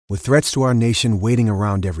With threats to our nation waiting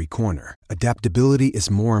around every corner, adaptability is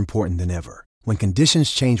more important than ever. When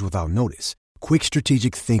conditions change without notice, quick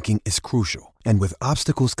strategic thinking is crucial. And with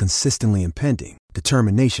obstacles consistently impending,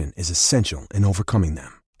 determination is essential in overcoming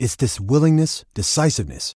them. It's this willingness,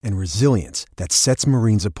 decisiveness, and resilience that sets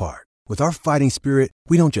Marines apart. With our fighting spirit,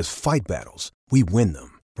 we don't just fight battles, we win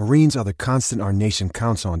them. Marines are the constant our nation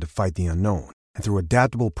counts on to fight the unknown. And through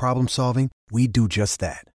adaptable problem solving, we do just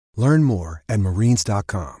that. Learn more at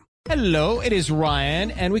marines.com. Hello, it is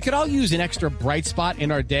Ryan, and we could all use an extra bright spot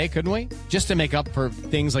in our day, couldn't we? Just to make up for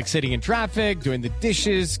things like sitting in traffic, doing the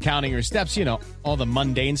dishes, counting your steps, you know, all the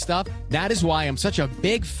mundane stuff. That is why I'm such a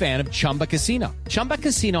big fan of Chumba Casino. Chumba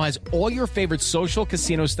Casino has all your favorite social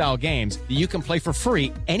casino-style games that you can play for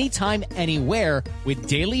free anytime, anywhere with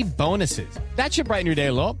daily bonuses. That should brighten your day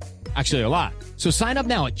a little. Actually, a lot. So sign up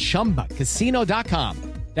now at ChumbaCasino.com.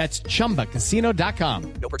 That's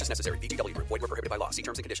ChumbaCasino.com. No purchase necessary. VGW Group. Void where prohibited by law. See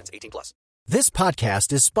terms and conditions. 18+. This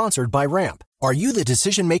podcast is sponsored by Ramp. Are you the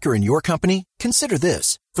decision maker in your company? Consider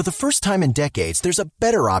this. For the first time in decades, there's a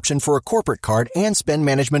better option for a corporate card and spend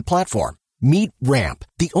management platform. Meet Ramp,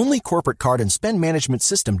 the only corporate card and spend management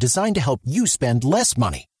system designed to help you spend less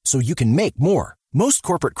money so you can make more. Most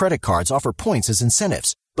corporate credit cards offer points as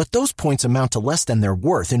incentives, but those points amount to less than their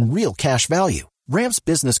worth in real cash value. Ramp's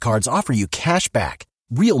business cards offer you cash back,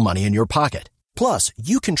 real money in your pocket. Plus,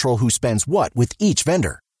 you control who spends what with each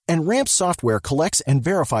vendor. And Ramp's software collects and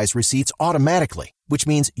verifies receipts automatically, which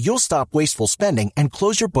means you'll stop wasteful spending and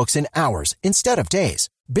close your books in hours instead of days.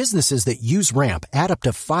 Businesses that use Ramp add up to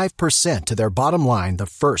 5% to their bottom line the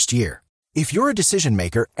first year. If you're a decision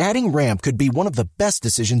maker, adding Ramp could be one of the best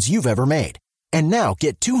decisions you've ever made. And now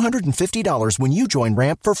get $250 when you join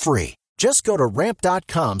Ramp for free. Just go to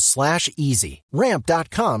ramp.com/easy.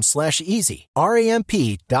 Ramp.com/easy.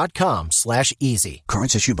 RAMP.com/easy.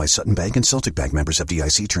 Cards issued by Sutton Bank and Celtic Bank, members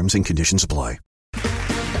FDIC. Terms and conditions apply.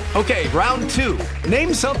 Okay, round two.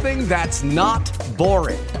 Name something that's not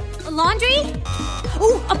boring. A laundry?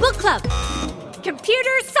 Ooh, a book club.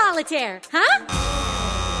 Computer solitaire, huh?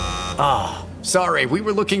 Ah, sorry, we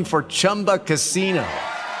were looking for Chumba Casino.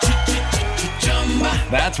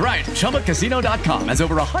 That's right. ChumbaCasino.com has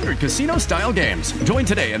over 100 casino-style games. Join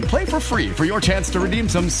today and play for free for your chance to redeem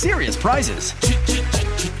some serious prizes.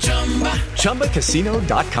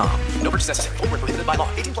 ChumbaCasino.com. No purchase necessary. Void where prohibited by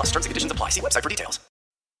law. 18+. Terms and conditions apply. See website for details.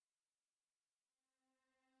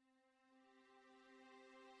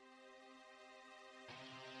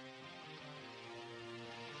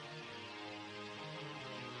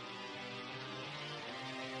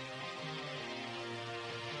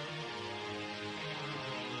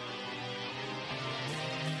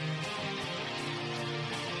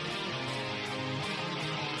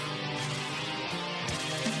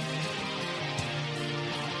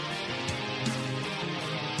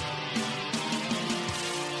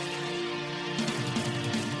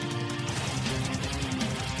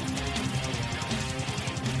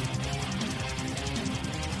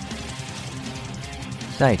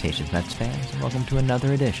 Salutations, Mets fans, and welcome to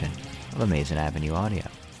another edition of Amazing Avenue Audio,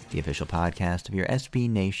 the official podcast of your SB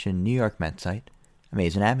Nation New York Mets site,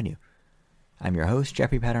 Amazing Avenue. I'm your host,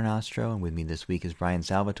 Jeffrey Paternostro, and with me this week is Brian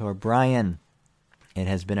Salvatore. Brian, it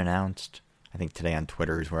has been announced, I think today on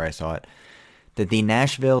Twitter is where I saw it, that the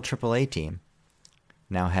Nashville AAA team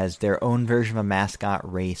now has their own version of a mascot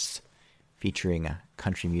race featuring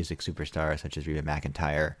country music superstars such as Reba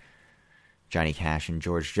McEntire, Johnny Cash, and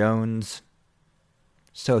George Jones.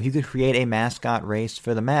 So if you could create a mascot race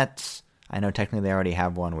for the Mets, I know technically they already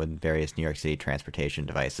have one with various New York City transportation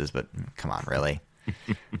devices, but come on, really?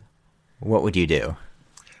 What would you do?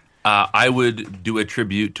 I would do a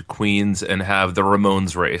tribute to Queens and have the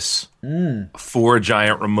Ramones race. 4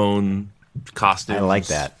 giant Ramone costumes. I like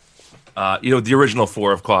that. The original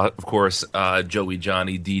 4, of course, Joey,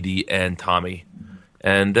 Johnny, Dee Dee, and Tommy.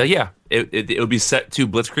 And it would be set to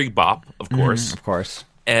Blitzkrieg Bop, of course. Of course.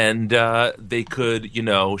 And they could,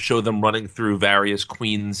 show them running through various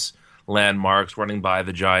Queens landmarks, running by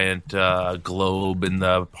the giant globe in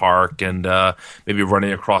the park, and maybe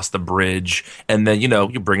running across the bridge. And then,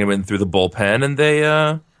 you bring them in through the bullpen, and they,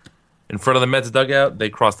 in front of the Mets dugout, they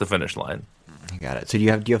cross the finish line. I got it. So do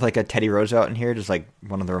you have like a Teddy Roosevelt in here? Just like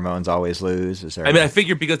one of the Ramones always lose? Is there? I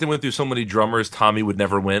figured because they went through so many drummers, Tommy would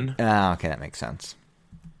never win. Oh, okay, that makes sense.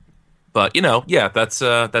 But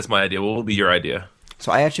that's my idea. What will be your idea?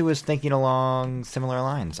 So I actually was thinking along similar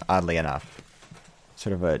lines, oddly enough.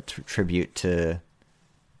 Sort of a tribute to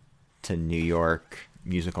New York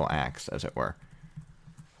musical acts, as it were.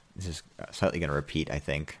 This is slightly going to repeat, I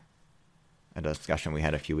think, a discussion we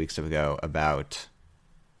had a few weeks ago about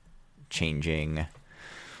changing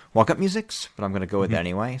walk-up musics, but I'm going to go with it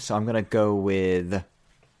anyway. So I'm going to go with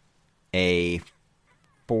a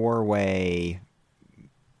 4-way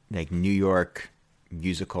like New York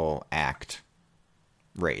musical act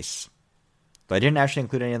race. But I didn't actually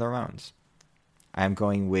include any of the Ramones. I'm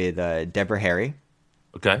going with Deborah Harry.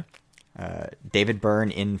 Okay. David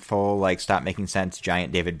Byrne in full, like, Stop Making Sense,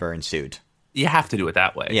 giant David Byrne suit. You have to do it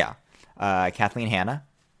that way. Yeah. Kathleen Hanna.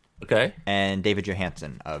 Okay. And David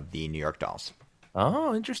Johansen of the New York Dolls.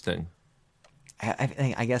 Oh, interesting.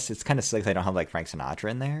 I guess it's kind of silly 'cause I don't have, like, Frank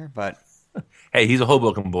Sinatra in there, but... Hey, he's a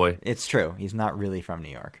Hoboken boy. It's true. He's not really from New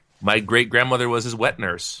York. My great-grandmother was his wet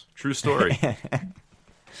nurse. True story.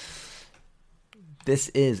 This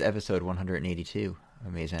is episode 182 of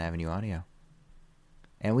Amazing Avenue Audio.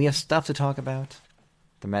 And we have stuff to talk about.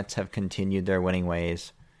 The Mets have continued their winning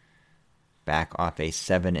ways. Back off a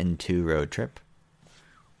 7-2 road trip.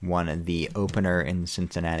 Won the opener in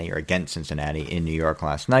Cincinnati, or against Cincinnati, in New York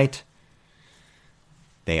last night.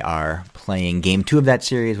 They are playing Game 2 of that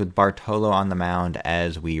series with Bartolo on the mound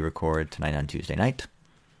as we record tonight on Tuesday night.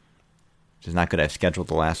 Which is not good. I've scheduled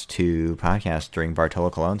the last 2 podcasts during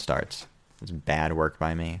Bartolo Colon starts. It's bad work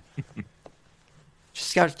by me. Just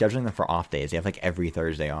start scheduling them for off days. They have like every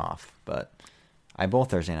Thursday off. But I have both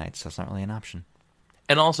Thursday nights, so it's not really an option.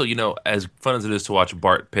 And also, you know, as fun as it is to watch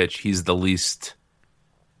Bart pitch, he's the least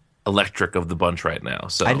electric of the bunch right now.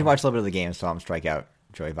 So I did watch a little bit of the game, saw him strike out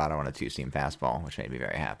Joey Votto on a 2-seam fastball, which made me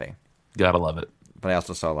very happy. Gotta love it. But I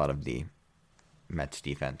also saw a lot of the Mets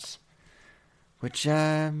defense, which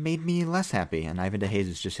made me less happy. And Ivan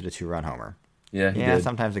DeJesus just hit a 2-run homer. Yeah, he did.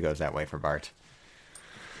 Sometimes it goes that way for Bart.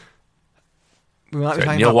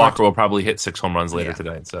 Neil Walker will probably hit 6 home runs later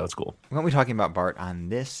tonight, so that's cool. We won't be talking about Bart on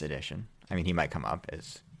this edition. I mean, he might come up,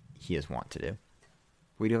 as he is wont to do.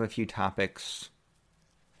 We do have a few topics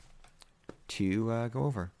to go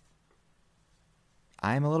over.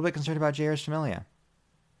 I'm a little bit concerned about Jeurys Familia.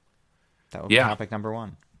 That will be topic number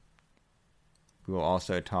 1. We will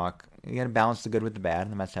also talk, you got to balance the good with the bad,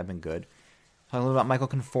 and the Mets have been good. Talk a little about Michael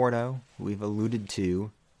Conforto, who we've alluded to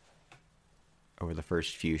over the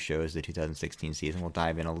first few shows of the 2016 season. We'll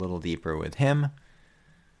dive in a little deeper with him.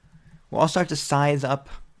 We'll also start to size up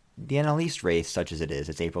the NL East race, such as it is.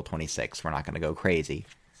 It's April 26th. We're not going to go crazy.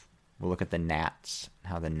 We'll look at the Nats,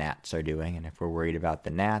 how the Nats are doing, and if we're worried about the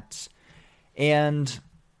Nats. And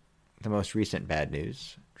the most recent bad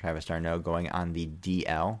news, Travis d'Arnaud going on the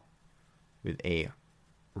DL with a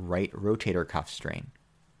right rotator cuff strain.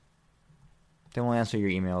 Then we'll answer your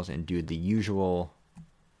emails and do the usual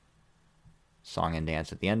song and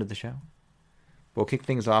dance at the end of the show. We'll kick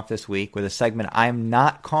things off this week with a segment I'm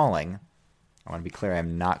not calling. I want to be clear,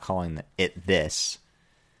 I'm not calling it this,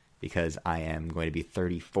 because I am going to be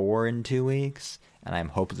 34 in 2 weeks, and I'm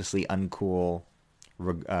hopelessly uncool,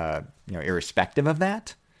 irrespective of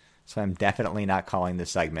that. So I'm definitely not calling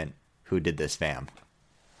this segment Who Did This, Fam?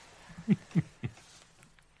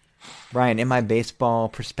 Brian, in my baseball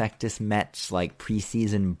prospectus Mets like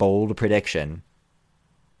preseason bold prediction,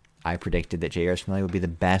 I predicted that Jeurys Familia would be the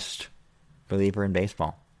best reliever in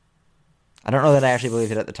baseball. I don't know that I actually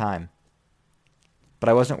believed it at the time, but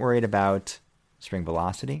I wasn't worried about spring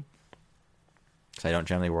velocity, because I don't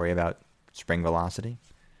generally worry about spring velocity.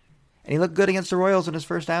 And he looked good against the Royals in his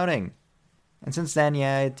first outing. And since then,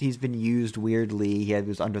 he's been used weirdly. He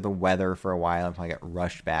was under the weather for a while until I got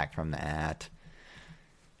rushed back from that.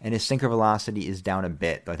 And his sinker velocity is down a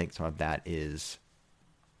bit, though I think some of that is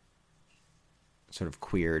sort of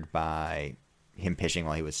queered by him pitching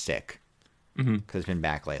while he was sick. Because he's been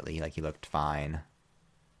back lately. Like, he looked fine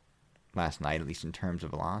last night, at least in terms of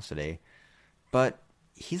velocity. But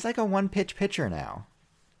he's like a one-pitch pitcher now.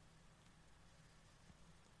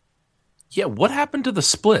 Yeah, what happened to the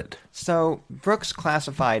split? So, Brooks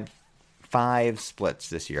classified 5 splits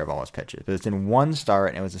this year of all his pitches. But it's in one start,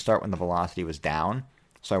 and it was a start when the velocity was down.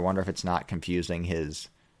 So I wonder if it's not confusing his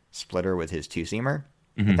splitter with his 2-seamer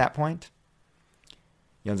at that point.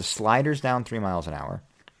 The slider's down 3 miles an hour.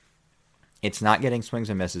 It's not getting swings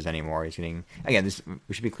and misses anymore. He's getting, again,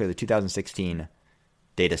 we should be clear, the 2016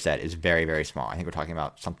 data set is very, very small. I think we're talking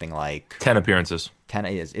about something like 10 appearances. 10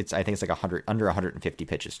 is, I think it's like 100, under 150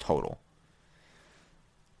 pitches total.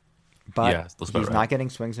 But he's not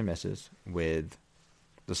getting swings and misses with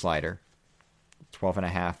the slider.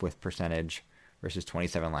 12.5 with percentage versus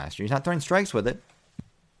 27 last year. He's not throwing strikes with it.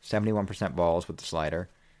 71% balls with the slider.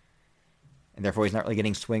 And therefore, he's not really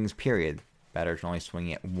getting swings, period. Batters are only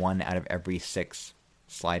swinging at 1 out of every 6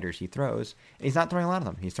 sliders he throws. And he's not throwing a lot of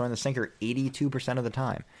them. He's throwing the sinker 82% of the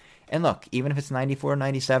time. And look, even if it's 94 or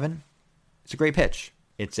 97, it's a great pitch.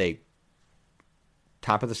 It's a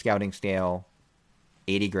top of the scouting scale,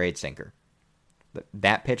 80 grade sinker.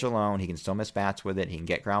 That pitch alone, he can still miss bats with it. He can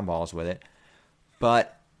get ground balls with it.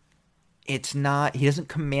 But it's not, he doesn't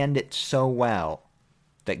command it so well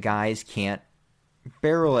that guys can't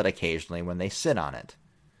barrel it occasionally when they sit on it,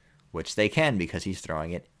 which they can because he's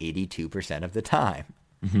throwing it 82% of the time.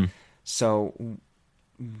 Mm-hmm. So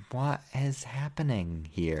what is happening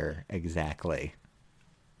here exactly?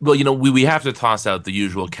 Well, we have to toss out the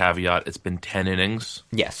usual caveat. It's been 10 innings.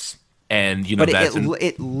 Yes. And, but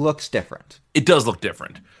it looks different. It does look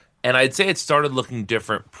different. And I'd say it started looking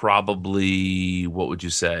different probably, what would you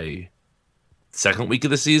say, second week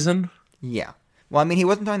of the season? Yeah. Well, I mean, he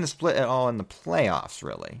wasn't throwing the split at all in the playoffs,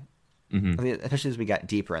 really. Mm-hmm. Especially as we got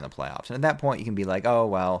deeper in the playoffs. And at that point, you can be like, oh,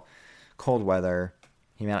 well, cold weather.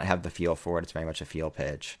 He may not have the feel for it. It's very much a feel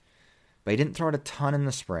pitch. But he didn't throw it a ton in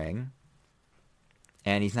the spring.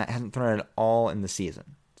 And hasn't thrown it at all in the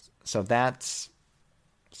season. So that's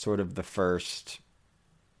sort of the first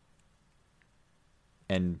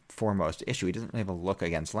and foremost issue. He doesn't really have a look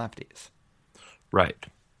against lefties. Right.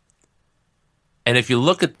 And if you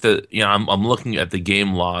look at I'm looking at the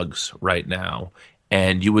game logs right now,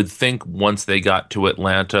 and you would think once they got to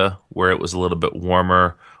Atlanta, where it was a little bit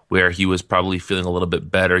warmer, where he was probably feeling a little bit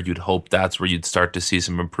better, you'd hope that's where you'd start to see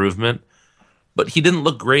some improvement. But he didn't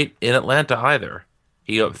look great in Atlanta either.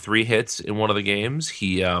 He got 3 hits in one of the games.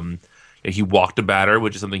 He walked a batter,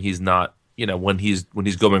 which is something he's not. When he's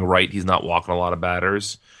going right, he's not walking a lot of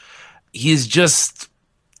batters. He just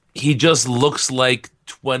looks like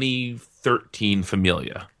 2013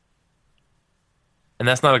 Familia, and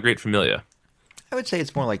that's not a great Familia. I would say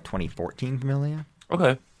it's more like 2014 Familia.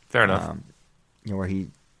 Okay, fair enough. Where he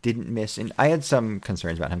didn't miss, and I had some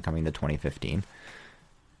concerns about him coming to 2015.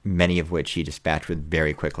 Many of which he dispatched with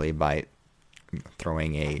very quickly by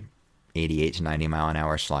throwing a 88 to 90 mile an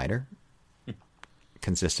hour slider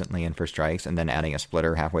consistently in for strikes, and then adding a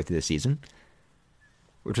splitter halfway through the season,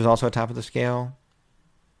 which was also a top of the scale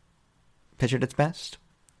pitch at its best.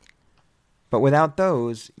 But without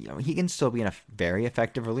those, he can still be a very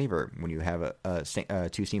effective reliever when you have a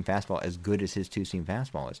two-seam fastball as good as his two-seam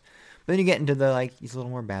fastball is. But then you get into he's a little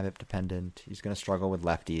more BABIP dependent. He's going to struggle with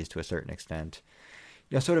lefties to a certain extent.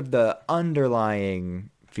 Sort of the underlying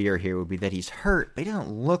fear here would be that he's hurt, but he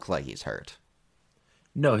doesn't look like he's hurt.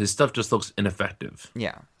 No, his stuff just looks ineffective.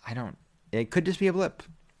 Yeah, it could just be a blip.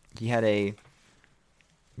 He had a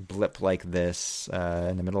blip like this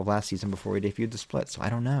in the middle of last season before he debuted the split, so I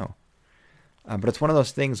don't know. But it's one of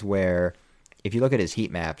those things where if you look at his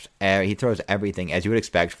heat maps, he throws everything as you would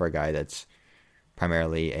expect for a guy that's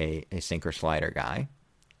primarily a sinker slider guy.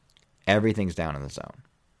 Everything's down in the zone.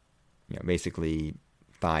 Basically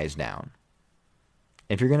thighs down.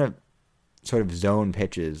 If you're going to sort of zone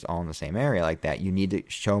pitches all in the same area like that, you need to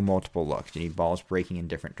show multiple looks. You need balls breaking in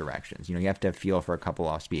different directions. You have to have feel for a couple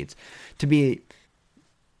off speeds to be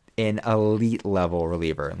an elite level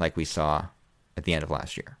reliever like we saw at the end of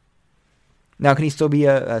last year. Now, can he still be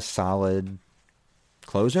a solid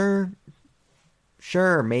closer?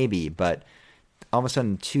 Sure, maybe, but all of a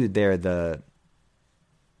sudden, too, it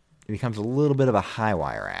becomes a little bit of a high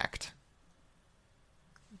wire act.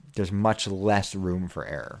 There's much less room for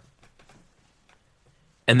error.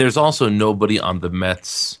 And there's also nobody on the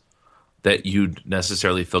Mets that you'd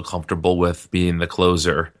necessarily feel comfortable with being the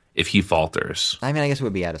closer if he falters. I mean, I guess it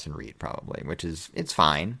would be Addison Reed probably, it's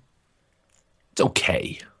fine. It's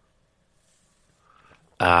okay.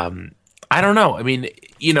 I don't know. I mean,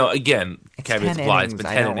 again, caveats apply. It's been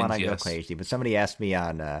 10 innings. I don't want to go crazy, but somebody asked me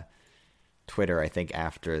on Twitter, I think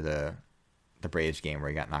after the Braves game where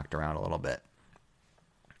he got knocked around a little bit,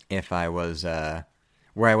 if I was where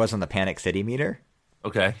I was on the Panic City meter.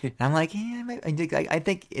 Okay. And I'm like, I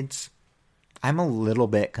think I'm a little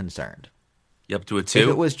bit concerned. You up to a 2? If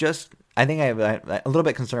it was just, I think I have a little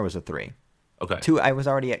bit concerned was a 3. Okay. 2, I was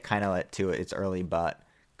already at 2. It's early, but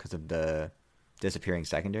because of the disappearing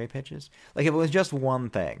secondary pitches. Like if it was just one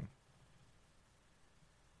thing,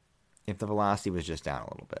 if the velocity was just down a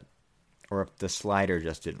little bit, or if the slider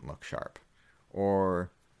just didn't look sharp, or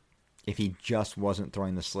if he just wasn't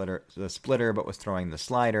throwing the splitter, but was throwing the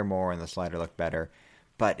slider more and the slider looked better.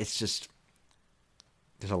 But it's just,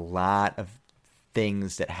 there's a lot of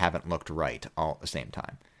things that haven't looked right all at the same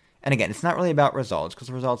time. And again, it's not really about results, because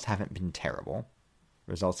the results haven't been terrible.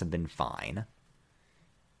 Results have been fine.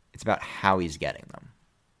 It's about how he's getting them.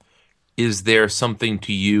 Is there something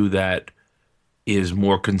to you that is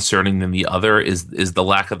more concerning than the other? Is the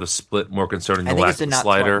lack of the split more concerning than the lack of the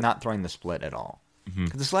slider? Not throwing the split at all.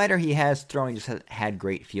 Mm-hmm. The slider he has thrown, he just had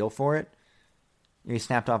great feel for it. He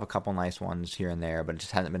snapped off a couple nice ones here and there, but it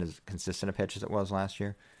just hasn't been as consistent a pitch as it was last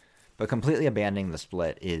year. But completely abandoning the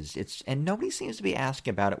split and nobody seems to be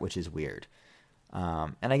asking about it, which is weird.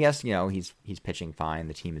 And I guess, he's pitching fine.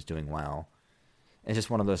 The team is doing well. It's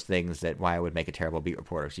just one of those things that why I would make a terrible beat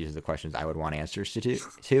reporter, because these are the questions I would want answers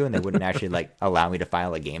to, and they wouldn't actually allow me to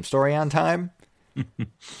file a game story on time. I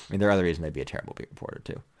mean, there are other reasons I'd be a terrible beat reporter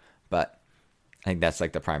too, but I think that's the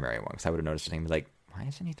primary one, because I would have noticed things like, why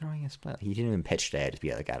isn't he throwing a split? He didn't even pitch today. I'd just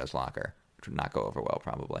be at his locker, which would not go over well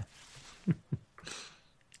probably.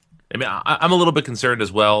 I mean, I'm a little bit concerned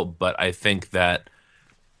as well, but I think that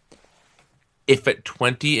if at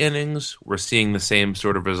 20 innings we're seeing the same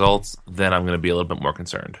sort of results, then I'm going to be a little bit more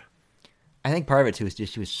concerned. I think part of it too is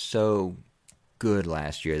just he was so good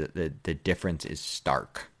last year that the difference is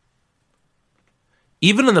stark.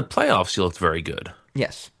 Even in the playoffs, he looked very good.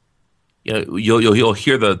 Yes. You'll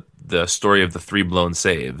hear the story of the 3 blown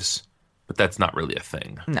saves, but that's not really a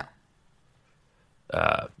thing. No.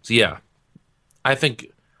 So yeah, I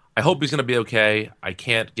hope he's going to be okay. I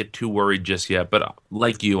can't get too worried just yet, but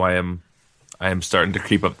like you, I am starting to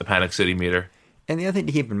creep up the Panic City meter. And the other thing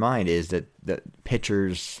to keep in mind is that the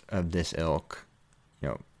pitchers of this ilk,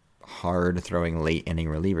 hard throwing late inning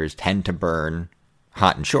relievers, tend to burn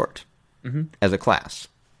hot and short as a class.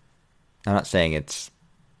 I'm not saying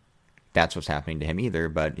that's what's happening to him either,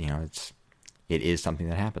 but it is something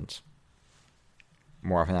that happens.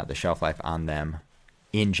 More often than not, the shelf life on them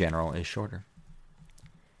in general is shorter.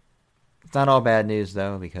 It's not all bad news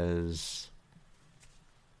though, because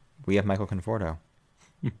we have Michael Conforto.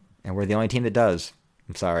 And we're the only team that does.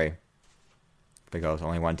 I'm sorry. Because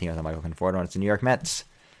only one team has a Michael Conforto, and it's the New York Mets.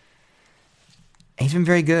 And he's been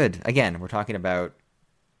very good. Again, we're talking about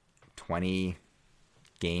 20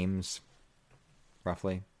 games,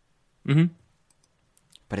 roughly. Mm-hmm.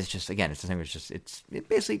 But it's just, again, it's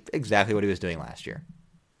basically exactly what he was doing last year.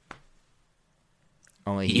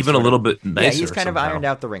 Only even a little bit nicer. Yeah, he's kind somehow. of ironed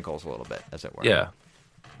out the wrinkles a little bit, as it were. Yeah.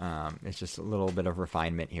 It's just a little bit of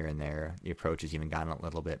refinement here and there. The approach has even gotten a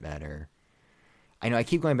little bit better. I know I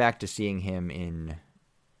keep going back to seeing him in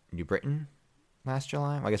New Britain last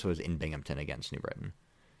July. Well, I guess it was in Binghamton against New Britain.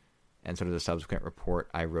 And sort of the subsequent report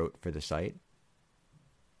I wrote for the site.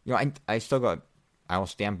 I still go, I will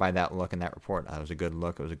stand by that look and that report. That was a good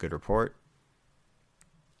look. It was a good report.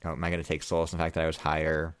 Am I going to take solace in the fact that I was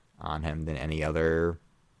higher on him than any other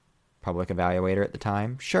public evaluator at the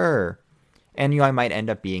time? Sure. And, I might end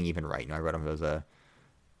up being even right. I wrote him as a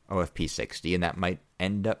OFP 60, and that might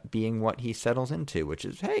end up being what he settles into, which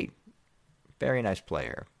is, hey, very nice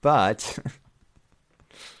player. But,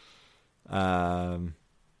 yeah,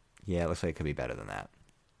 it looks like it could be better than that.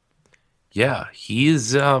 Yeah,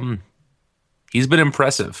 he's been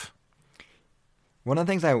impressive. One of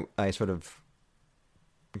the things I sort of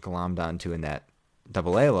glommed onto in that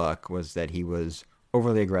AA look was that he was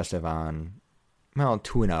overly aggressive on,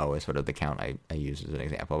 2-0 is sort of the count I use as an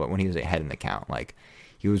example. But when he was ahead in the count,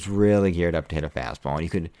 he was really geared up to hit a fastball. And you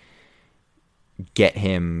could get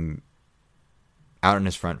him out on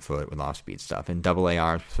his front foot with off-speed stuff. And AA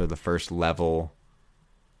arms were the first level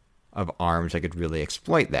of arms that could really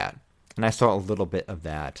exploit that. And I saw a little bit of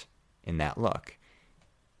that in that look.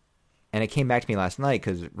 And it came back to me last night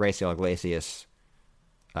because Raisel Iglesias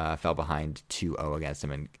fell behind 2-0 against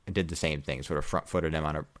him and did the same thing, sort of front-footed him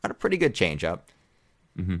on a pretty good changeup,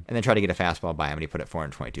 and then tried to get a fastball by him, and he put it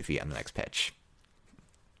 422 feet on the next pitch.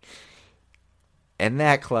 And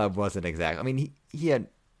that club wasn't exactly... he had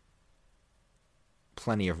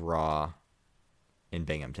plenty of raw in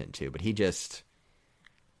Binghamton, too, but he's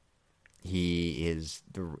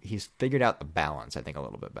figured out the balance, I think, a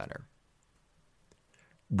little bit better.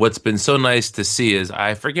 What's been so nice to see is,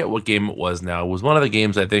 I forget what game it was now. It was one of the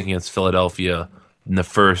games, I think, against Philadelphia in the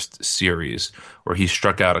first series, where he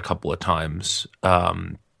struck out a couple of times.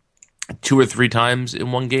 2 or 3 times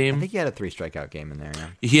in one game. I think he had a 3 strikeout game in there, yeah.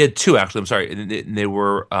 He had 2, actually. I'm sorry. And they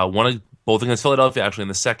were both against Philadelphia, actually, in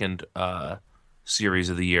the second series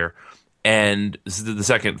of the year. And this is the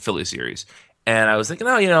second Philly series. And I was thinking,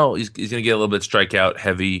 he's going to get a little bit strikeout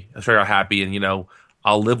happy, and,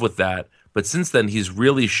 I'll live with that. But since then, he's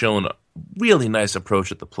really shown a really nice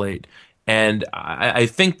approach at the plate. And I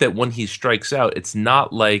think that when he strikes out, it's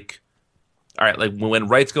not like when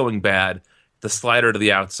Wright's going bad, the slider to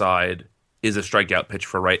the outside is a strikeout pitch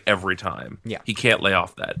for Wright every time. Yeah. He can't lay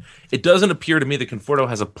off that. It doesn't appear to me that Conforto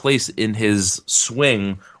has a place in his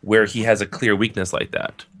swing where he has a clear weakness like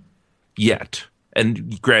that yet.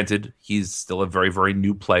 And granted, he's still a very, very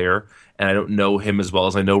new player, and I don't know him as well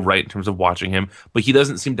as I know Wright in terms of watching him, but he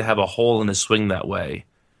doesn't seem to have a hole in his swing that way.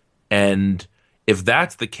 And if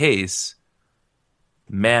that's the case,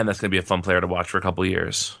 man, that's going to be a fun player to watch for a couple of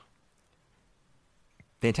years.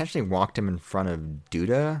 They intentionally walked him in front of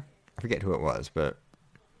Duda. I forget who it was, but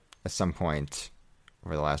at some point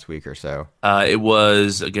over the last week or so. It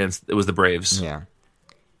was the Braves. Yeah.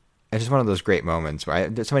 It's just one of those great moments where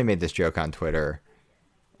somebody made this joke on Twitter,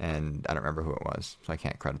 and I don't remember who it was, so I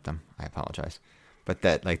can't credit them. I apologize. But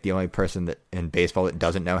that, like, the only person that in baseball that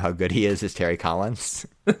doesn't know how good he is Terry Collins.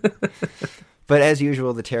 But as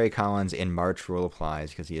usual, the Terry Collins in March rule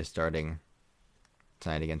applies because he is starting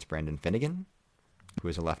tonight against Brandon Finnegan, who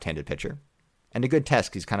is a left-handed pitcher. And a good test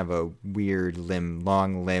because he's kind of a weird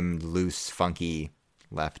long-limbed, loose, funky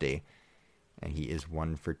lefty. And he is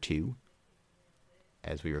 1 for 2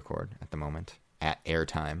 as we record at the moment at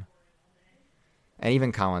airtime. And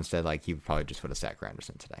even Collins said, like, he probably just would have sat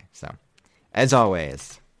Granderson today. So, as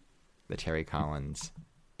always, the Terry Collins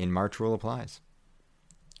in March rule applies.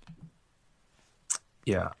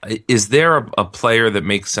 Yeah. Is there a player that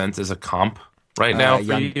makes sense as a comp right now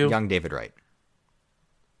for you? Young David Wright.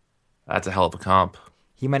 That's a hell of a comp.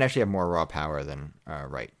 He might actually have more raw power than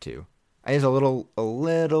Wright, too. He's a little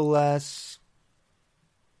less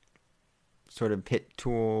sort of hit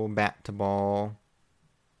tool, bat to ball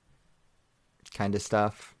kind of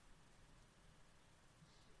stuff.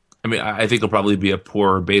 I mean, I think he'll probably be a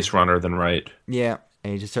poorer base runner than Wright. Yeah,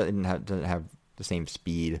 and he just certainly doesn't have the same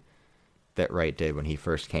speed that Wright did when he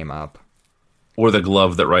first came up. Or the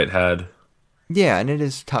glove that Wright had. Yeah, and it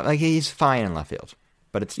is tough. Like, he's fine in left field.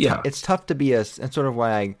 But it's tough to be and sort of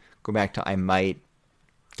why I go back to I might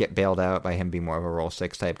get bailed out by him being more of a roll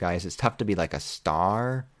 6 type guy. It's tough to be like a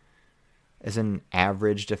star as an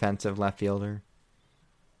average defensive left fielder.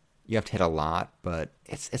 You have to hit a lot, but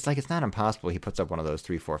it's like it's not impossible. He puts up one of those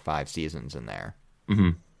 3, 4, 5 seasons in there. Mm-hmm.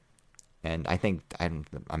 And I think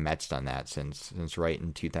a Met's done that since Wright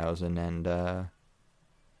in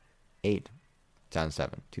 2008.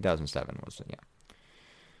 2007 was it, yeah.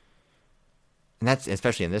 And that's,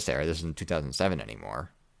 especially in this era, this isn't 2007 anymore.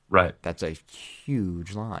 Right. That's a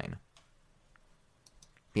huge line.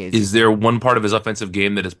 Is there one part of his offensive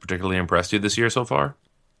game that has particularly impressed you this year so far?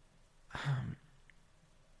 I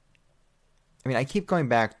mean, I keep going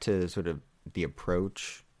back to sort of the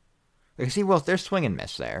approach. Like, see, well, there's swing and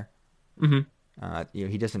miss there. Mm-hmm.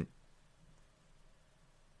 He doesn't.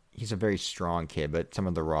 He's a very strong kid, but some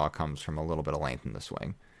of the raw comes from a little bit of length in the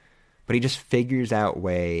swing. But he just figures out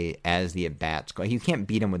way as the at-bats go. You can't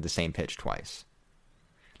beat him with the same pitch twice.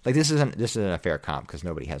 Like, this isn't a fair comp because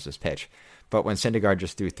nobody has this pitch. But when Syndergaard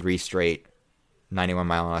just threw 3 straight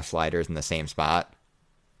 91-mile-an-hour sliders in the same spot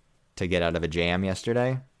to get out of a jam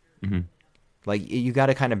yesterday, like, you got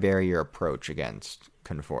to kind of vary your approach against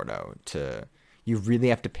Conforto. You really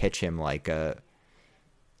have to pitch him like a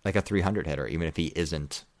 300 hitter, even if he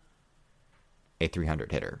isn't a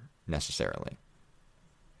 300 hitter necessarily.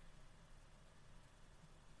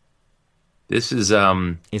 This is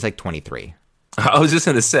he's like 23. I was just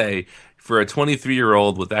going to say, for a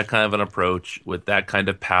 23-year-old with that kind of an approach, with that kind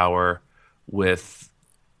of power, with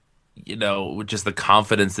just the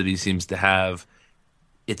confidence that he seems to have,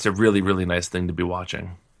 it's a really, really nice thing to be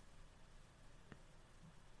watching.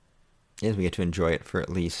 Yes, we get to enjoy it for at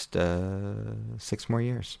least 6 more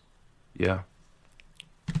years. Yeah.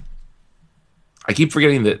 I keep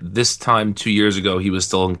forgetting that this time 2 years ago he was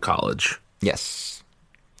still in college. Yes.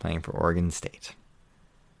 Playing for Oregon State.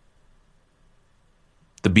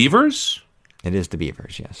 The Beavers? It is the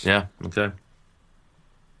Beavers, yes. Yeah, okay.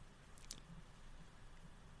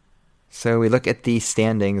 So we look at the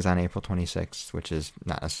standings on April 26th, which is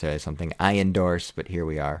not necessarily something I endorse, but here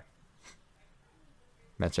we are.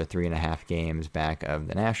 Mets are 3.5 games back of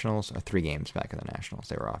the Nationals, or 3 games back of the Nationals.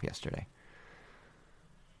 They were off yesterday.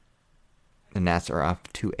 The Nats are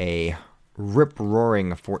up to a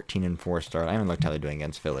rip-roaring 14-4 start. I haven't looked how they're doing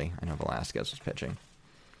against Philly. I know Velasquez was pitching.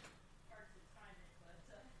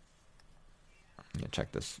 Yeah,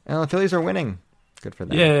 check this. Oh, the Phillies are winning. Good for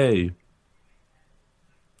them. Yay!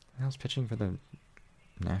 Who's pitching for the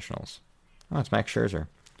Nationals? Oh, it's Max Scherzer.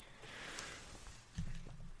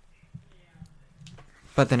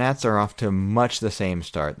 But the Nats are off to much the same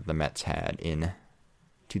start that the Mets had in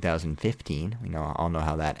 2015. We all know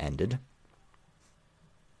how that ended.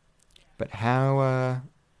 But how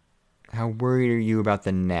worried are you about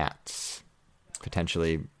the Nats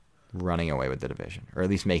potentially running away with the division, or at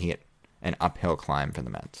least making it an uphill climb for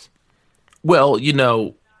the Mets? Well,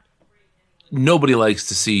 nobody likes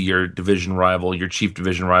to see your division rival, your chief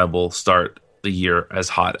division rival, start the year as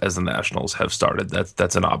hot as the Nationals have started.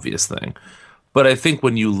 That's an obvious thing. But I think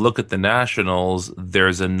when you look at the Nationals,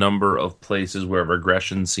 there's a number of places where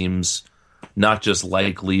regression seems not just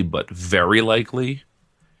likely, but very likely.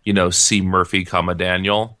 C. Murphy,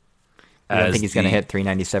 Daniel. You don't think he's going to hit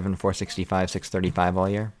 397, 465, 635 all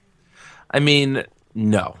year? I mean,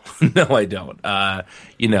 no. No, I don't.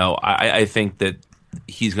 I think that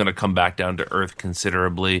he's going to come back down to earth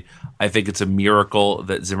considerably. I think it's a miracle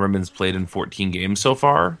that Zimmerman's played in 14 games so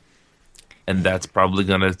far, and that's probably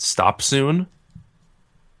going to stop soon.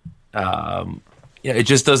 It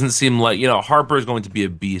just doesn't seem like, Harper is going to be a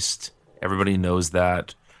beast. Everybody knows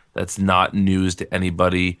that. That's not news to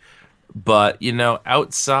anybody. But,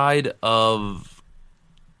 outside of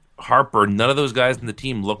Harper, none of those guys in the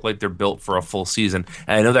team look like they're built for a full season.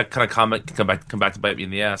 And I know that kind of comment can come back to bite me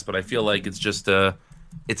in the ass, but I feel like it's just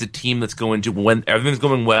it's a team that's going to, when everything's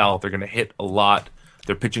going well, they're going to hit a lot.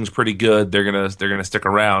 Their pitching's pretty good. They're gonna stick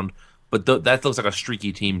around. But that looks like a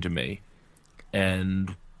streaky team to me.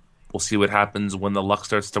 And we'll see what happens when the luck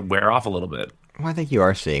starts to wear off a little bit. Well, I think you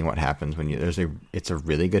are seeing what happens when it's a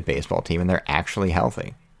really good baseball team and they're actually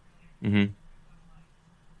healthy. Mm-hmm.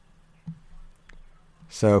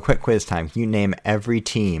 So, quick quiz time. Can you name every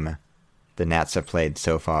team the Nats have played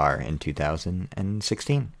so far in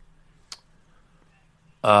 2016?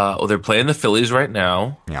 They're playing the Phillies right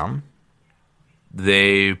now. Yeah.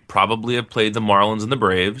 They probably have played the Marlins and the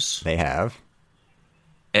Braves. They have.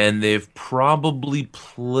 And they've probably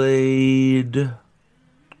played...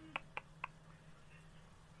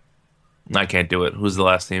 I can't do it. Who's the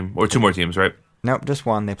last team? Or two more teams, right? Nope, just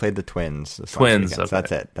one. They played the Twins. Twins, okay.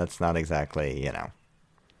 That's it. That's not exactly, And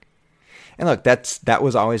look, that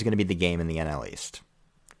was always going to be the game in the NL East.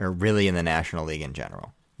 Or really in the National League in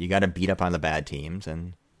general. You got to beat up on the bad teams,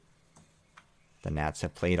 and the Nats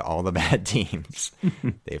have played all the bad teams.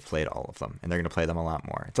 They've played all of them, and they're going to play them a lot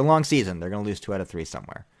more. It's a long season. They're going to lose 2 out of 3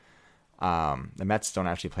 somewhere. The Mets don't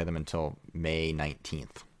actually play them until May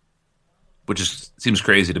 19th. Which seems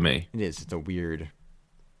crazy to me. It is. It's a weird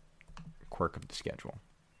quirk of the schedule.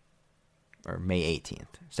 Or May 18th,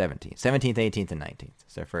 17th, 18th, and 19th.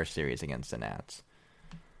 It's their first series against the Nats.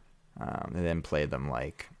 They then play them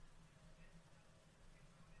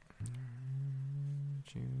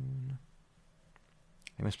June.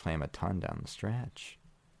 They must play them a ton down the stretch.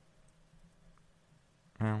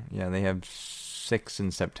 Well, yeah, they have 6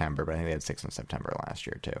 in September, but I think they had 6 in September last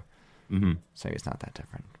year too. Mm-hmm. So it's not that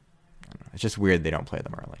different. I don't know. It's just weird they don't play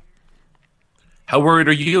them early. How worried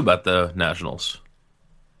are you about the Nationals?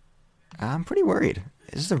 I'm pretty worried.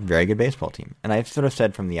 This is a very good baseball team. And I've sort of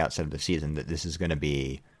said from the outset of the season that this is going to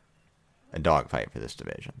be a dogfight for this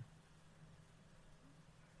division.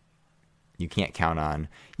 You can't count on...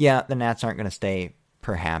 Yeah, the Nats aren't going to stay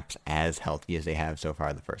perhaps as healthy as they have so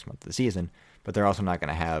far the first month of the season, but they're also not going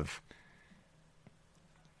to have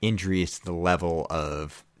injuries to the level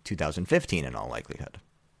of 2015 in all likelihood.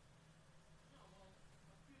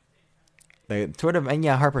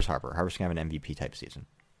 Harper's Harper. Harper's going to have an MVP type season.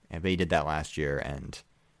 But he did that last year, and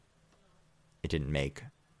it didn't make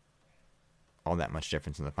all that much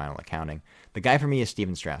difference in the final accounting. The guy for me is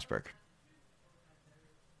Steven Strasburg.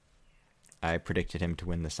 I predicted him to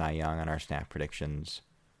win the Cy Young on our snap predictions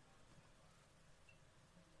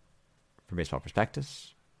for Baseball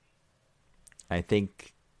Prospectus. I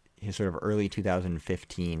think his sort of early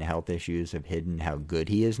 2015 health issues have hidden how good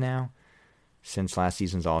he is now. Since last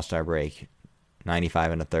season's All-Star break,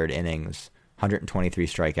 95 and a third innings, 123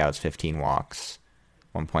 strikeouts, 15 walks,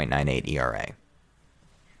 1.98 ERA.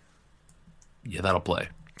 Yeah, that'll play.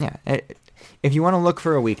 Yeah. If you want to look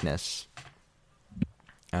for a weakness,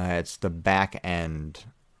 it's the back end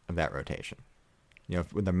of that rotation.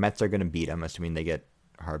 If the Mets are going to beat them, assuming they get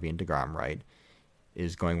Harvey and DeGrom right,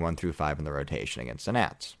 is going 1 through 5 in the rotation against the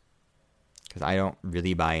Nats. Because I don't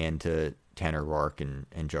really buy into Tanner Roark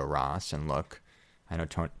and Joe Ross. And look, I know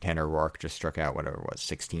Tanner Roark just struck out,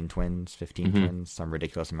 16 twins, 15 twins, some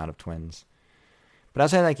ridiculous amount of twins. But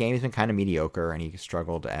outside of that game, he's been kind of mediocre, and he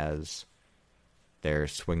struggled as their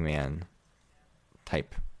swingman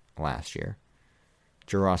type last year.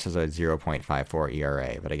 Joe Ross has a 0.54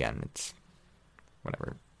 ERA, but again, it's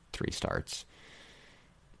 3 starts.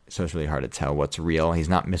 So it's really hard to tell what's real. He's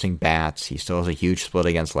not missing bats. He still has a huge split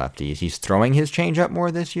against lefties. He's throwing his changeup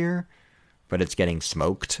more this year, but it's getting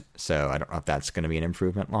smoked, so I don't know if that's going to be an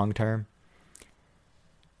improvement long term.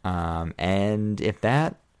 And if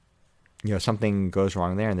that, something goes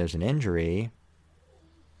wrong there and there's an injury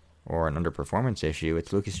or an underperformance issue,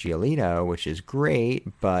 it's Lucas Giolito, which is great,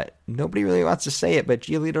 but nobody really wants to say it, but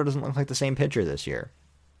Giolito doesn't look like the same pitcher this year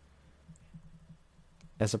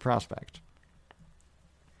as a prospect.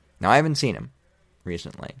 Now, I haven't seen him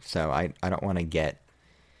recently, so I don't want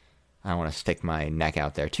to stick my neck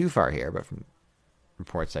out there too far here, but from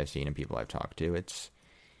reports I've seen and people I've talked to, it's,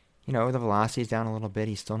 the velocity's down a little bit.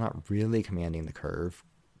 He's still not really commanding the curve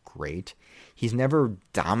great. He's never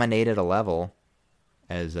dominated a level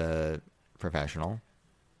as a professional.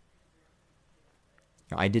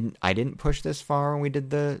 I didn't push this far when we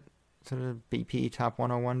did the sort of BP top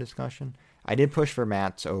 101 discussion. I did push for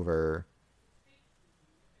Matz over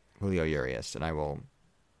Julio Urias, and I will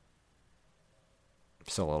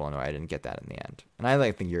still a little annoyed I didn't get that in the end. And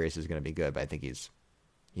I think Urias is going to be good, but I think he's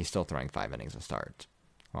still throwing 5 innings a start,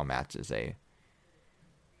 while Matz is a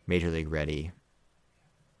major league ready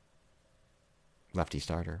lefty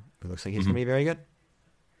starter who looks like he's going to be very good.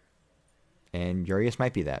 And Urias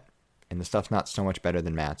might be that. And the stuff's not so much better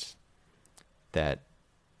than Matz that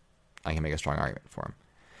I can make a strong argument for him.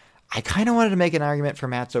 I kind of wanted to make an argument for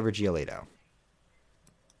Matz over Giolito.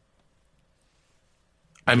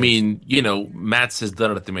 I mean, Matz has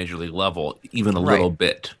done it at the major league level, even a little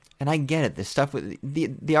bit. And I get it. The stuff with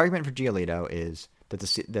the argument for Giolito is that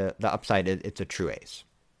the upside is it's a true ace.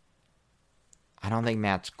 I don't think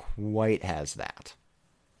Matz quite has that.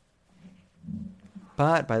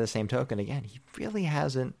 But by the same token, again, he really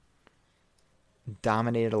hasn't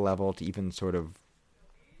dominated a level to even sort of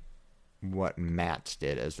what Matz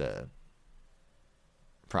did as a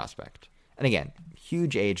prospect. And again,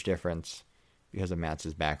 huge age difference because of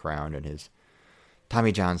Matz's background and his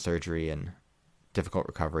Tommy John surgery and difficult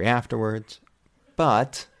recovery afterwards.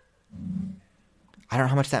 But I don't know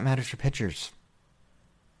how much that matters for pitchers.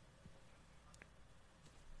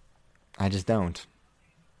 I just don't.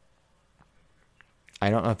 I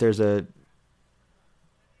don't know if there's they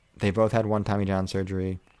both had one Tommy John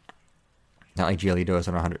surgery. Not like Giolito is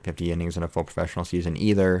on 150 innings in a full professional season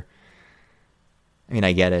either. I mean,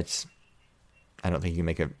 I get it. I don't think you can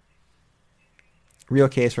make a real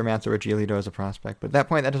case for Matz or Giolito as a prospect. But at that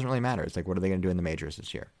point, that doesn't really matter. It's like, what are they going to do in the majors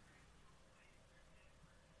this year?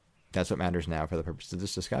 That's what matters now for the purpose of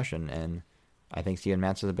this discussion. And I think Steven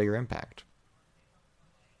Matz has a bigger impact.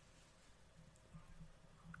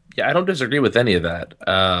 Yeah, I don't disagree with any of that.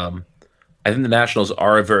 I think the Nationals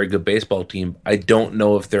are a very good baseball team. I don't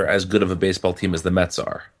know if they're as good of a baseball team as the Mets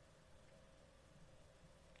are.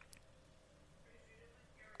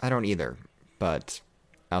 I don't either, but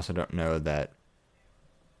I also don't know that.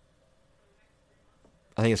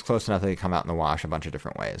 I think it's close enough that they come out in the wash a bunch of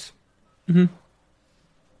different ways. Mm-hmm.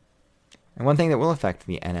 And one thing that will affect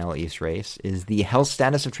the NL East race is the health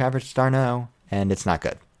status of Travis d'Arnaud, and it's not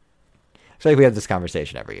good. So we have this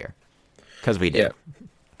conversation every year because we do.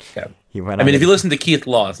 Yeah. If you listen to Keith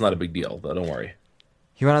Law, it's not a big deal, though. Don't worry.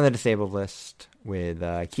 He went on the disabled list with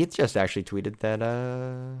Keith. Just actually tweeted that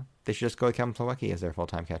they should just go with Kevin Plawecki as their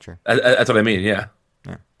full-time catcher. That's what I mean. Yeah.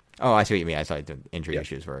 Oh, I see what you mean. I thought the injury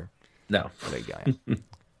issues were no a big deal. Yeah.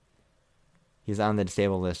 He's on the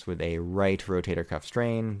disabled list with a right rotator cuff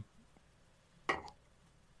strain.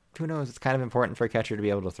 Who knows? It's kind of important for a catcher to be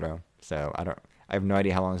able to throw. So I have no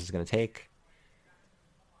idea how long this is going to take.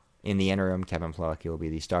 In the interim, Kevin Plawecki will be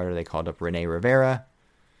the starter. They called up Rene Rivera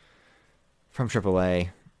from AAA,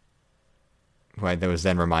 who I was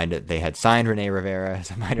then reminded they had signed Rene Rivera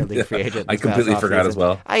as a minor league free agent. I completely forgot as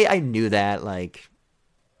well. I knew that. I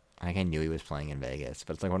knew he was playing in Vegas,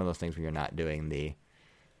 but it's like one of those things where you're not doing the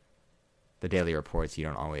daily reports. You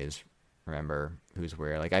don't always remember who's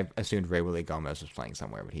where. Like I assumed Ray Willie Gomez was playing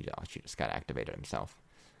somewhere, but he just got activated himself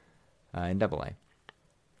in AA.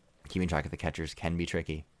 Keeping track of the catchers can be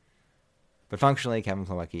tricky. But functionally, Kevin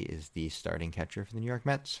Plawecki is the starting catcher for the New York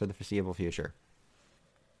Mets for the foreseeable future.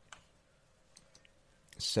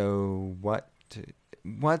 So what do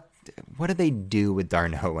they do with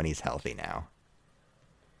d'Arnaud when he's healthy now?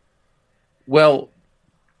 Well,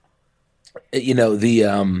 I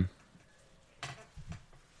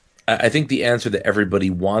think the answer that everybody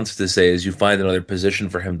wants to say is you find another position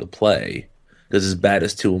for him to play because his bat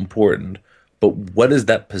is too important. But what is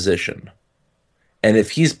that position? And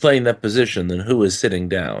if he's playing that position, then who is sitting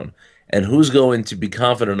down? And who's going to be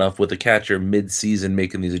confident enough with the catcher mid-season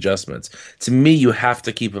making these adjustments? To me, you have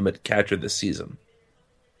to keep him at catcher this season.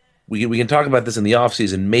 We can talk about this in the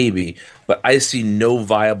offseason, maybe, but I see no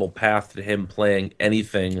viable path to him playing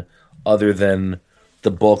anything other than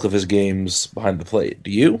the bulk of his games behind the plate.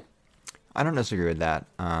 Do you? I don't disagree with that.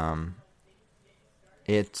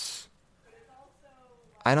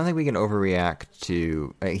 I don't think we can overreact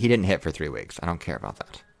to... he didn't hit for 3 weeks. I don't care about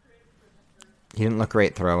that. He didn't look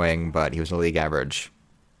great throwing, but he was a league average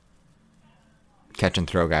catch and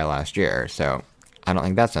throw guy last year, so I don't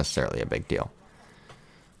think that's necessarily a big deal.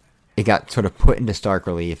 It got sort of put into stark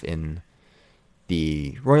relief in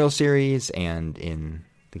the Royals series and in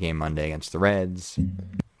the game Monday against the Reds,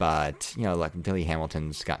 but, Billy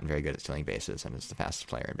Hamilton's gotten very good at stealing bases and is the fastest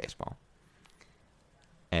player in baseball.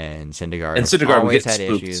 And Syndergaard always had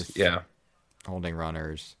issues holding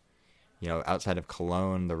runners. Outside of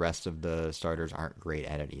Cologne, the rest of the starters aren't great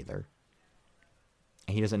at it either.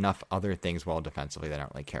 And he does enough other things well defensively that I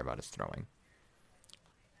don't really care about his throwing.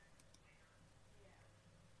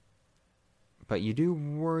 But you do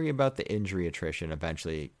worry about the injury attrition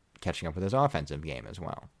eventually catching up with his offensive game as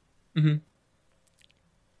well. Mm-hmm.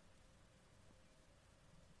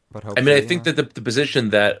 But I mean, I think that the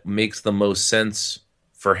position that makes the most sense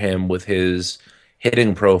for him with his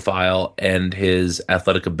hitting profile and his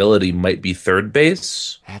athletic ability might be third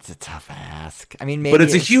base. That's a tough ask. I mean, maybe but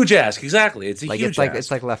it's a huge ask. Exactly, it's a huge ask. It's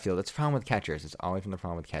like left field. It's a problem with catchers. It's always been the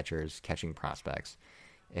problem with catchers catching prospects.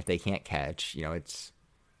 If they can't catch, it's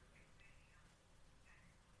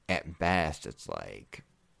at best it's like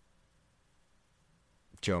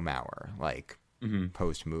Joe Mauer, like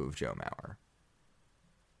post move Joe Mauer.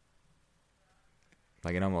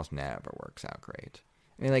 Like, it almost never works out great.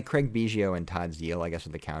 I mean, like, Craig Biggio and Todd Zeile, I guess, are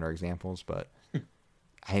the counterexamples, but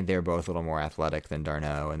I think they're both a little more athletic than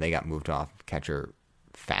d'Arnaud, and they got moved off catcher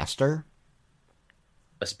faster.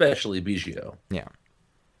 Especially Biggio. Yeah.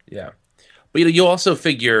 Yeah. But, you also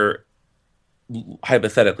figure,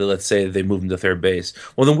 hypothetically, let's say they move him to third base.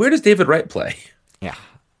 Well, then where does David Wright play? Yeah.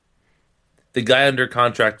 The guy under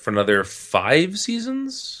contract for another 5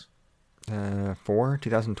 seasons? 4,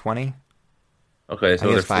 2020. Okay,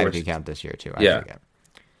 so there's 5 if you count this year too. I forget.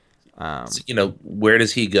 So, where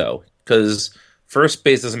does he go? Because first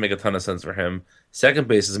base doesn't make a ton of sense for him. Second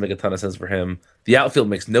base doesn't make a ton of sense for him. The outfield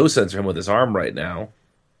makes no sense for him with his arm right now.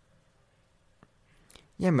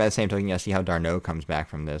 Yeah, but at the same time, you see how d'Arnaud comes back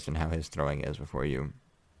from this and how his throwing is before you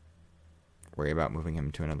worry about moving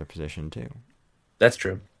him to another position too. That's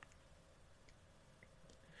true.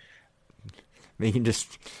 We can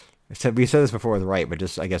just... We said this before with Wright, but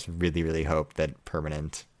just, I guess, really, really hope that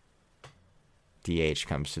permanent DH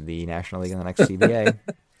comes to the National League in the next CBA.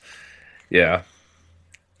 Yeah.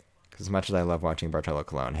 Because as much as I love watching Bartolo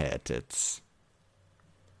Colon hit, it's...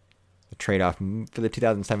 The trade-off for the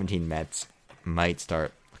 2017 Mets might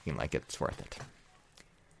start looking like it's worth it.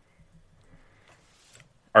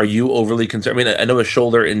 Are you overly concerned? I mean, I know a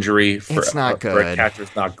shoulder injury for, it's not good. For a catcher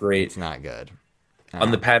is not great. It's not good.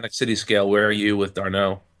 On the Panic City scale, where are you with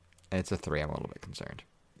d'Arnaud? It's a 3. I'm a little bit concerned.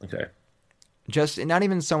 Okay. Just not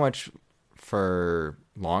even so much for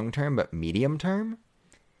long term, but medium term.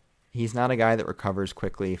 He's not a guy that recovers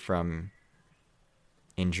quickly from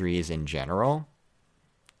injuries in general.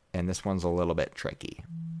 And this one's a little bit tricky.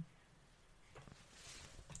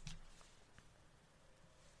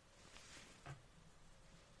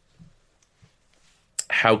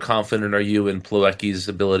 How confident are you in Plawecki's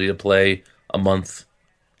ability to play a month?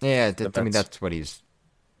 Yeah, I mean, that's what he's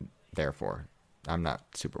there for. I'm not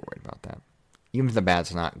super worried about that. Even if the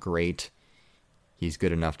bat's not great, he's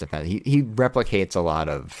good enough defense. He replicates a lot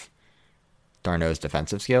of d'Arnaud's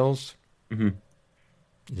defensive skills. Mm-hmm.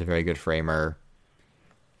 He's a very good framer.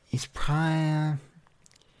 He's a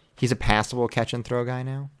passable catch and throw guy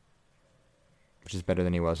now, which is better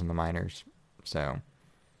than he was in the minors. So,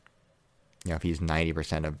 if he's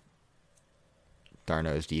 90% of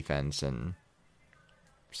d'Arnaud's defense and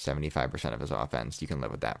 75% of his offense, you can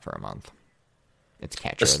live with that for a month. It's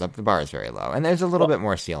catcher. The bar is very low. And there's a little bit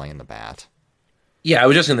more ceiling in the bat. Yeah, I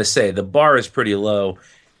was just going to say, the bar is pretty low,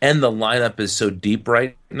 and the lineup is so deep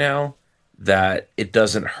right now that it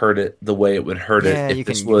doesn't hurt it the way it would hurt it if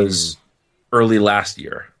this was early last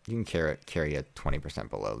year. You can carry a 20%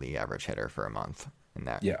 below the average hitter for a month in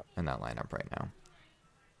that lineup right now.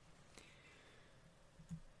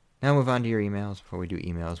 Now move on to your emails. Before we do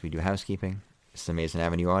emails, we do housekeeping. This is Amazing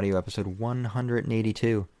Avenue Audio, episode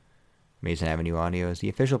 182. Amazing Avenue Audio is the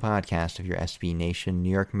official podcast of your SB Nation New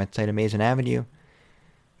York Mets site, Amazing Avenue. You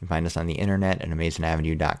can find us on the internet at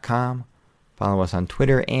amazingavenue.com. Follow us on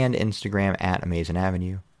Twitter and Instagram at Amazing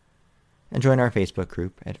Avenue. And join our Facebook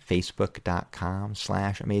group at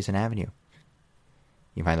facebook.com/Amazing Avenue.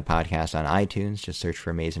 You can find the podcast on iTunes. Just search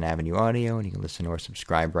for Amazing Avenue Audio, and you can listen or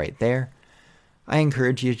subscribe right there. I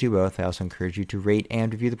encourage you to do both. I also encourage you to rate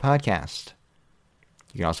and review the podcast.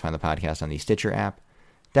 You can also find the podcast on the Stitcher app.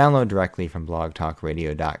 Download directly from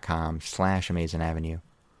blogtalkradio.com/Amazing Avenue.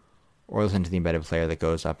 Or listen to the embedded player that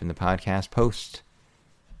goes up in the podcast post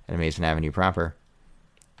at Amazing Avenue proper.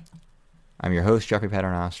 I'm your host, Jeffrey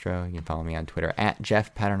Paternostro. You can follow me on Twitter at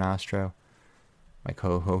Jeff Paternostro. My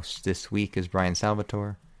co-host this week is Brian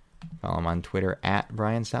Salvatore. Follow him on Twitter at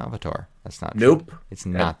Brian Salvatore. That's not true. Nope. It's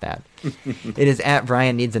not that. It is at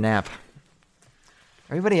Brian Needs a Nap.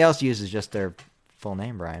 Everybody else uses just their full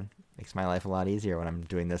name, Brian. Makes my life a lot easier when I'm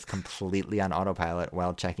doing this completely on autopilot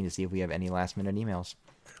while checking to see if we have any last-minute emails.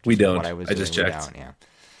 We don't. I just checked. Yeah.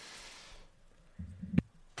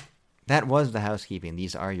 That was the housekeeping.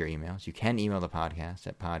 These are your emails. You can email the podcast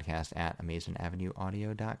at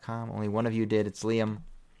podcast@amazingavenueaudio.com. Only one of you did. It's Liam,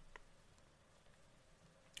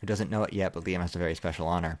 who doesn't know it yet, but Liam has a very special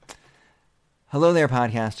honor. Hello there,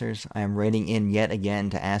 podcasters. I am writing in yet again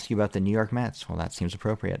to ask you about the New York Mets. Well, that seems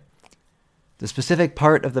appropriate. The specific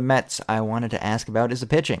part of the Mets I wanted to ask about is the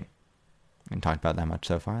pitching. We haven't talked about that much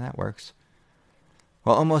so far. That works.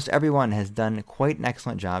 While almost everyone has done quite an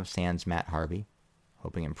excellent job, sans Matt Harvey,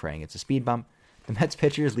 hoping and praying it's a speed bump, the Mets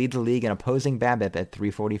pitchers lead the league in opposing BABIP at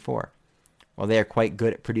 344. While they are quite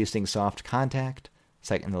good at producing soft contact,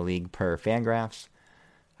 second in the league per Fangraphs,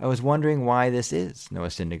 I was wondering why this is. Noah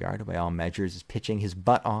Syndergaard, by all measures, is pitching his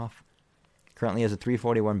butt off. Currently has a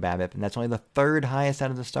 341 BABIP, and that's only the third highest out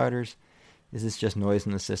of the starters. Is this just noise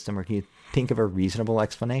in the system, or can you think of a reasonable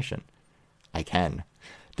explanation? I can.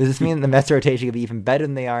 Does this mean that the Mets rotation could be even better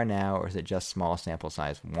than they are now, or is it just small sample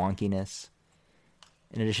size wonkiness?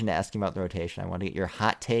 In addition to asking about the rotation, I want to get your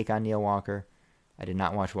hot take on Neil Walker. I did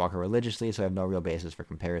not watch Walker religiously, so I have no real basis for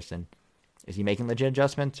comparison. Is he making legit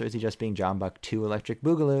adjustments, or is he just being John Buck 2 electric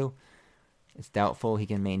boogaloo? It's doubtful he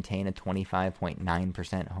can maintain a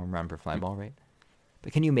 25.9% home run per fly ball rate.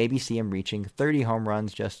 But can you maybe see him reaching 30 home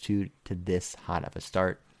runs just to this hot of a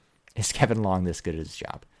start? Is Kevin Long this good at his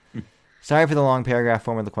job? Sorry for the long paragraph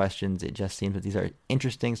form of the questions. It just seems that these are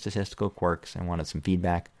interesting statistical quirks and wanted some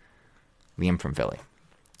feedback. Liam from Philly.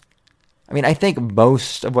 I mean, I think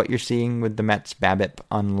most of what you're seeing with the Mets' BABIP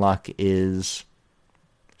unluck is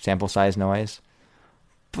sample size noise,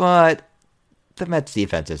 but the Mets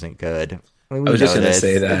defense isn't good. I was just going to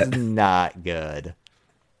say that. It's not good.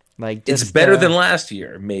 Like, it's better than last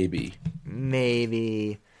year, maybe.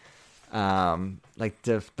 Like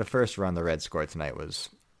the first run the Reds scored tonight was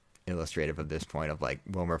illustrative of this point of like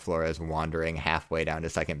Wilmer Flores wandering halfway down to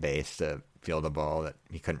second base to field a ball that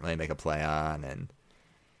he couldn't really make a play on, and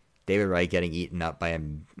David Wright getting eaten up by a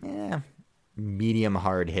medium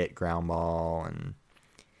hard hit ground ball. And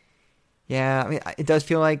yeah, I mean, it does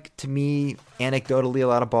feel like, to me, anecdotally, a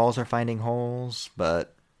lot of balls are finding holes,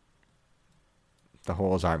 but the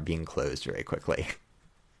holes aren't being closed very quickly.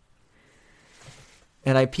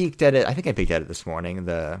 And I peeked at it, I think I peeked at it this morning.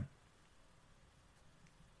 The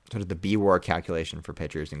sort of the B-WAR calculation for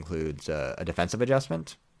pitchers includes a defensive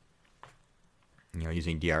adjustment,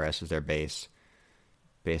 using DRS as their base,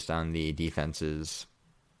 based on the defense's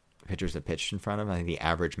pitchers that pitched in front of them. I think the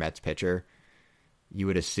average Mets pitcher, you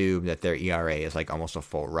would assume that their ERA is like almost a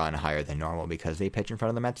full run higher than normal because they pitch in front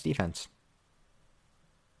of the Mets defense.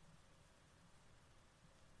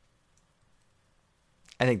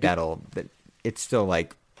 I think it's still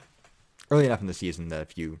like early enough in the season that a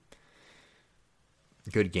few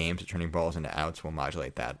good games at turning balls into outs will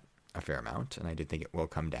modulate that a fair amount, and I do think it will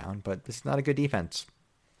come down, but this is not a good defense.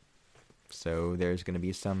 So there's going to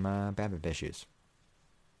be some BABIP issues.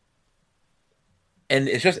 And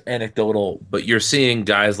it's just anecdotal, but you're seeing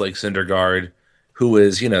guys like Syndergaard, who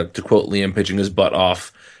is, to quote Liam, pitching his butt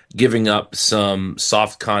off, giving up some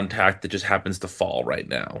soft contact that just happens to fall right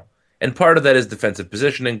now. And part of that is defensive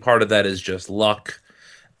positioning. Part of that is just luck.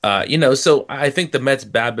 So I think the Mets'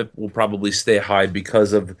 BABIP will probably stay high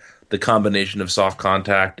because of the combination of soft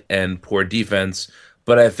contact and poor defense.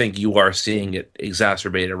 But I think you are seeing it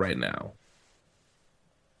exacerbated right now.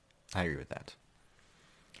 I agree with that.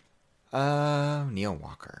 Neil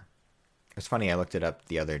Walker. It's funny, I looked it up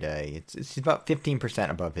the other day. It's about 15%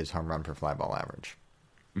 above his home run per fly ball average,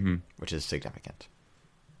 which is significant.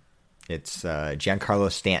 It's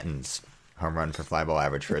Giancarlo Stanton's home run per fly ball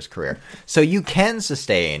average for his career. So you can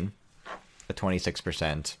sustain a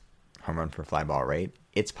 26% home run per fly ball rate.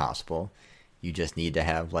 It's possible. You just need to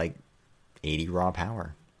have like 80 raw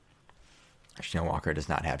power, which Neil Walker does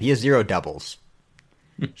not have. He has 0 doubles.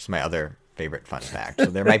 Which is my other favorite fun fact. So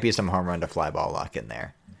there might be some home run to fly ball luck in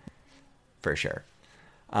there, for sure.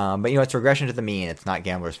 But it's regression to the mean. It's not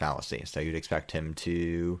gambler's fallacy. So you'd expect him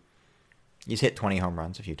to. He's hit 20 home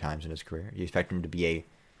runs a few times in his career. You expect him to be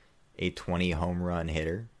a 20 home run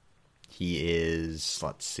hitter. He is,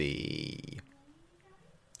 let's see,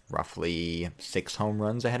 roughly 6 home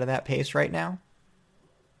runs ahead of that pace right now.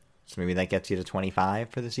 So maybe that gets you to 25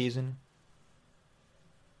 for the season.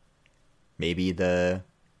 Maybe the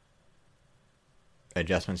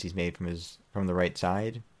adjustments he's made from the right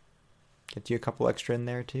side gets you a couple extra in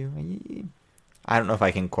there too. I don't know if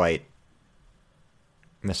I can quite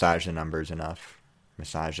massage the numbers enough,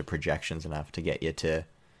 massage the projections enough to get you to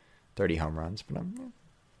 30 home runs, but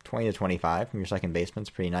 20 to 25 from your second baseman's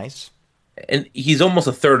pretty nice. And he's almost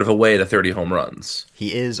a third of the way to 30 home runs.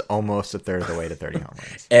 He is almost a third of the way to 30 home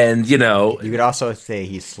runs. And, you could also say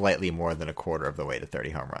he's slightly more than a quarter of the way to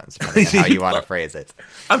 30 home runs, depending on how you want to phrase it.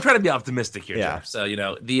 I'm trying to be optimistic here, Jeff. So,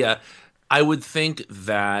 I would think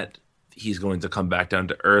that he's going to come back down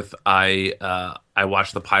to earth. I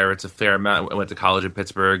watched the Pirates a fair amount. I went to college in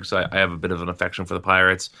Pittsburgh, so I have a bit of an affection for the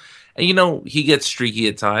Pirates. And, you know, he gets streaky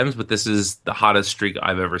at times, but this is the hottest streak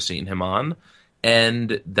I've ever seen him on.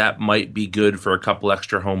 And that might be good for a couple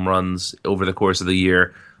extra home runs over the course of the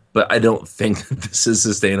year. But I don't think that this is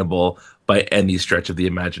sustainable by any stretch of the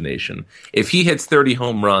imagination. If he hits 30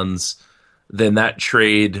 home runs, then that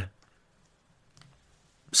trade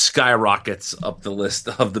skyrockets up the list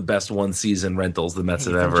of the best one-season rentals the Mets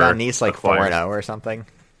have ever John Neese like acquired. 4-0 or something?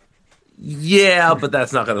 Yeah, but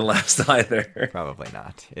that's not going to last either. Probably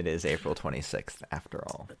not. It is April 26th, after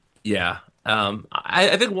all. Yeah.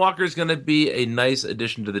 I think Walker's going to be a nice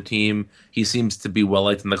addition to the team. He seems to be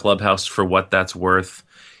well-liked in the clubhouse for what that's worth.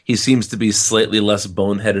 He seems to be slightly less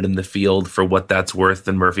boneheaded in the field for what that's worth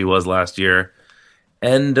than Murphy was last year.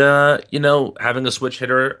 And, you know, having an extra switch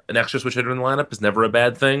hitter in the lineup is never a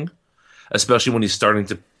bad thing, especially when he's starting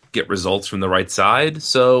to get results from the right side.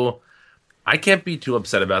 So I can't be too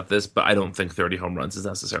upset about this, but I don't think 30 home runs is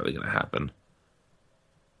necessarily going to happen.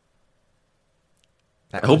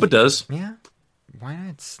 I hope it does. Yeah. Why not?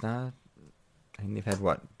 It's not. I mean, they've had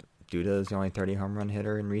what? Duda's the only 30 home run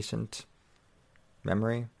hitter in recent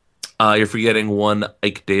memory. You're forgetting one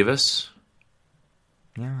Ike Davis.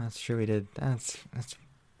 Yeah, that's true. We did. That's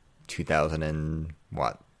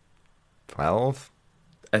 2012.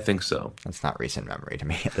 I think so. That's not recent memory to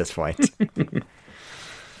me at this point.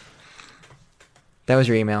 That was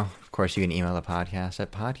your email. Of course, you can email the podcast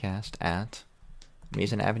at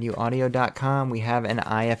podcast@MasonAvenueAudio.com. We have an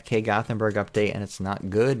IFK Gothenburg update, and it's not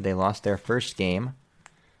good. They lost their first game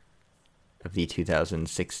of the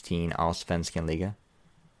 2016 Allsvenskan Liga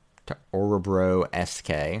to Örebro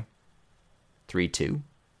SK 3-2.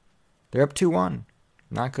 They're up 2-1.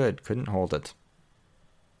 Not good. Couldn't hold it.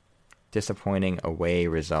 Disappointing away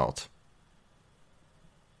result.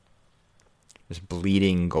 Just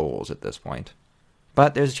bleeding goals at this point.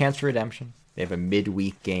 But there's a chance for redemption. They have a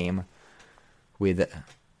midweek game with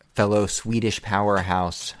fellow Swedish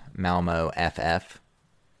powerhouse Malmo FF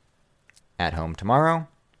at home tomorrow.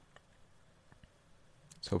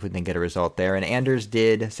 So hopefully we can get a result there. And Anders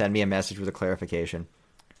did send me a message with a clarification.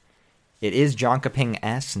 It is Jönköping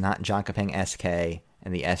S, not Jönköping SK,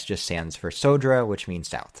 and the S just stands for Södra, which means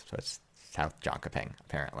south. So it's South Jönköping,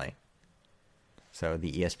 apparently. So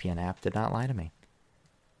the ESPN app did not lie to me.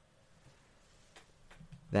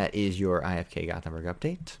 That is your IFK Gothenburg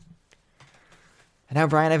update. And now,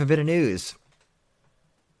 Brian, I have a bit of news.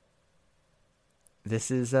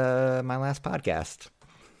 This is my last podcast.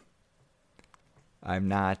 I'm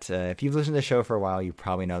not... if you've listened to the show for a while, you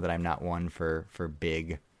probably know that I'm not one for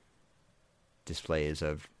big displays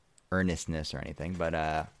of earnestness or anything.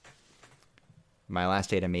 But my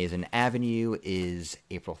last day at Amazing Avenue is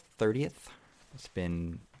April 30th. It's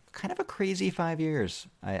been kind of a crazy 5 years.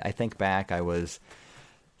 I think back, I was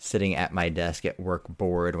sitting at my desk at work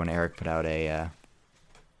bored when Eric put out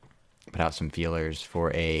some feelers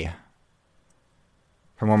for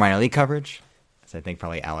more minor league coverage. So I think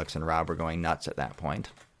probably Alex and Rob were going nuts at that point.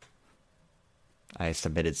 I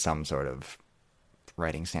submitted some sort of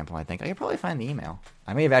writing sample. I think I could probably find the email.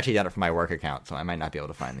 I may have actually done it from my work account, so I might not be able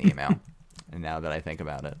to find the email. And now that I think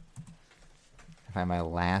about it, I find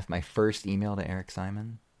my first email to Eric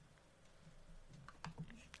Simon.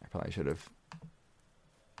 I probably should have.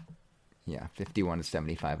 Yeah, 51 to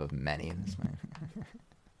 75 of many.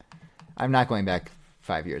 I'm not going back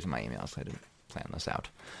 5 years in my emails, so I didn't plan this out.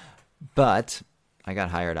 But I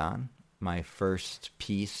got hired on. My first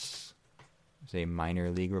piece was a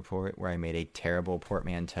minor league report where I made a terrible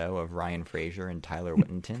portmanteau of Ryan Frazier and Tyler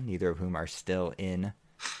Whittington, neither of whom are still in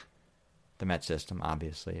the Met system,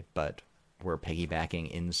 obviously, but were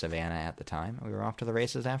piggybacking in Savannah at the time. We were off to the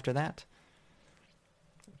races after that.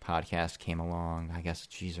 Podcast came along, I guess,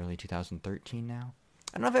 early 2013 now.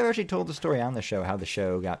 I don't know if I've actually told the story on the show, how the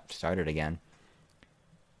show got started again.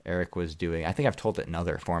 Eric was doing, I think I've told it in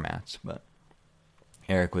other formats, but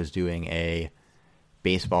Eric was doing a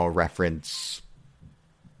baseball reference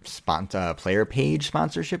player page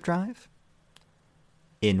sponsorship drive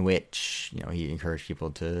in which, he encouraged people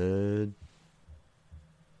to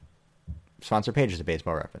sponsor pages of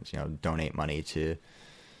Baseball Reference, donate money to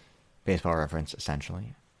Baseball Reference,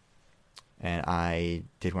 essentially. And I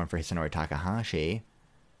did one for Hisanori Takahashi.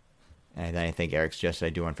 And then I think Eric suggested I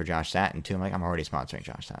do one for Josh Satin, too. I'm like, I'm already sponsoring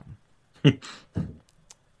Josh Satin.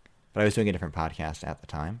 But I was doing a different podcast at the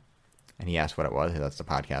time. And he asked what it was. That's the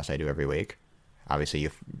podcast I do every week. Obviously, you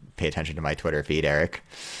pay attention to my Twitter feed, Eric.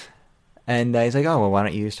 And he's like, oh, well, why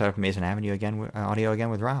don't you start up Amazing Avenue audio again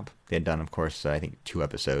with Rob? They had done, of course, I think 2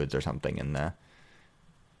 episodes or something in the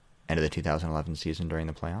end of the 2011 season during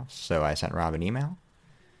the playoffs. So I sent Rob an email.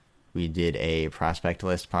 We did a prospect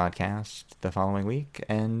list podcast the following week,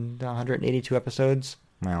 and 182 episodes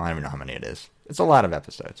Well, I don't even know how many it is. It's a lot of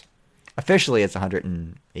episodes. Officially, it's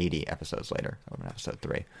 180 episodes later. I'm on episode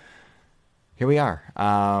 3. Here we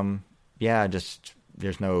are. Yeah, just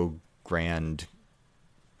there's no grand,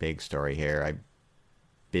 big story here. I'm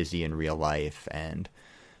busy in real life, and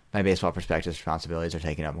my baseball prospectus responsibilities are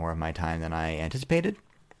taking up more of my time than I anticipated.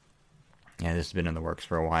 Yeah, this has been in the works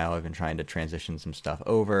for a while. I've been trying to transition some stuff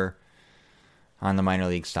over on the minor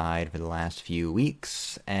league side for the last few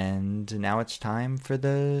weeks, and now it's time for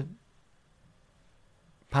the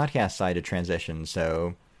podcast side to transition.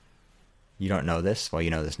 So you don't know this, well, you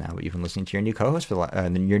know this now, but you've been listening to your new co-host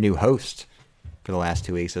your new host for the last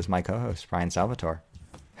 2 weeks as my co-host, Brian Salvatore.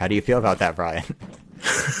 How do you feel about that, Brian?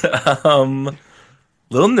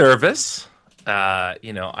 Little nervous.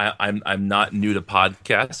 I'm not new to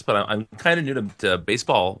podcasts, but I'm kind of new to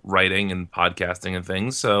baseball writing and podcasting and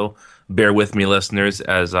things. So bear with me, listeners,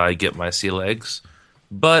 as I get my sea legs.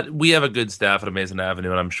 But we have a good staff at Amazing Avenue,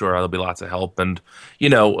 and I'm sure there'll be lots of help. And, we're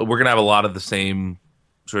going to have a lot of the same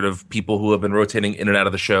sort of people who have been rotating in and out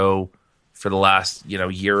of the show for the last,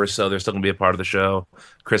 year or so. They're still going to be a part of the show.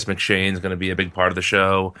 Chris McShane's going to be a big part of the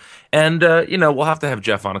show. And, we'll have to have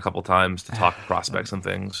Jeff on a couple times to talk prospects and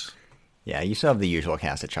things. Yeah, you still have the usual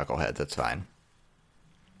cast of Chuckleheads. That's fine.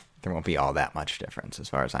 There won't be all that much difference as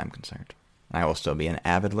far as I'm concerned. I will still be an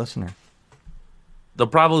avid listener.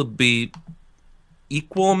 There'll probably be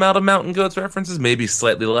equal amount of Mountain Goats references, maybe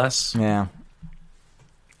slightly less. Yeah.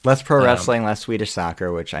 Less pro wrestling, less Swedish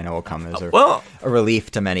soccer, which I know will come as a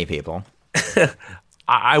relief to many people.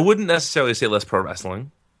 I wouldn't necessarily say less pro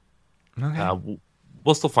wrestling. Okay.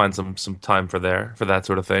 We'll still find some time for that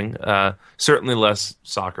sort of thing. Certainly less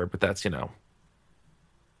soccer, but that's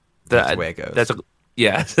that's the way it goes. That's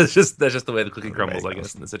just the way the cookie crumbles, I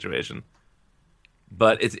guess, in the situation.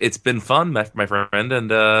 But it's been fun, my friend,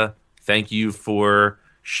 and thank you for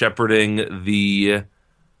shepherding the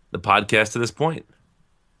podcast to this point.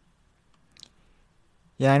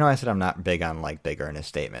 Yeah, I know I said I'm not big on big earnest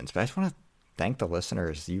statements, but I just want to thank the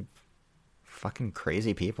listeners. You fucking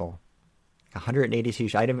crazy people. 182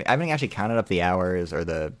 I haven't actually counted up the hours or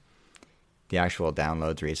the actual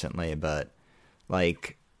downloads recently, but I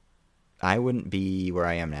wouldn't be where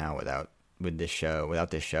I am now without this show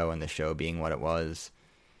and the show being what it was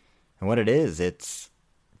and what it is. It's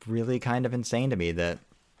really kind of insane to me that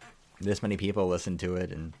this many people listen to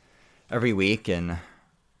it and every week and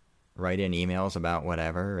write in emails about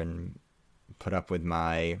whatever and put up with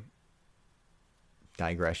my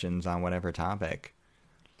digressions on whatever topic.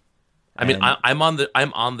 I mean, I'm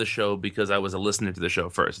on the show because I was a listener to the show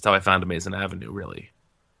first. It's how I found Amazing Avenue, really.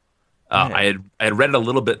 I had read it a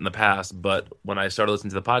little bit in the past, but when I started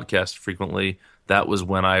listening to the podcast frequently, that was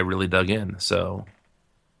when I really dug in. So,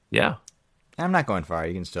 yeah. I'm not going far.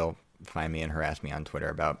 You can still find me and harass me on Twitter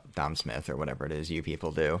about Dom Smith or whatever it is you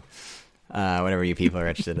people do. Whatever you people are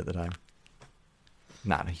interested at the time.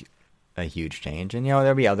 Not a huge change. And,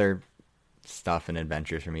 there'll be other stuff and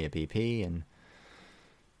adventures for me at BP, and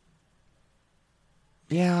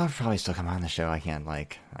yeah, I'll probably still come on the show. I can't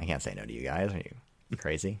say no to you guys. Are you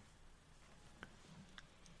crazy?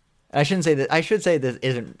 I shouldn't say that. I should say this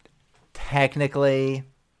isn't technically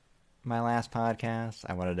my last podcast.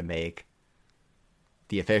 I wanted to make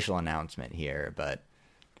the official announcement here, but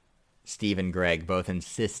Steve and Greg both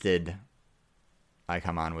insisted I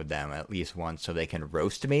come on with them at least once so they can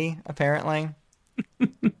roast me, apparently.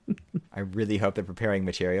 I really hope they're preparing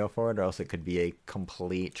material for it, or else it could be a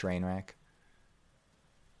complete train wreck.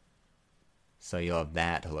 So you'll have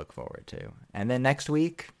that to look forward to. And then next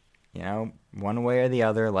week, one way or the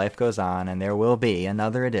other, life goes on, and there will be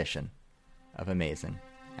another edition of Amazing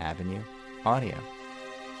Avenue Audio.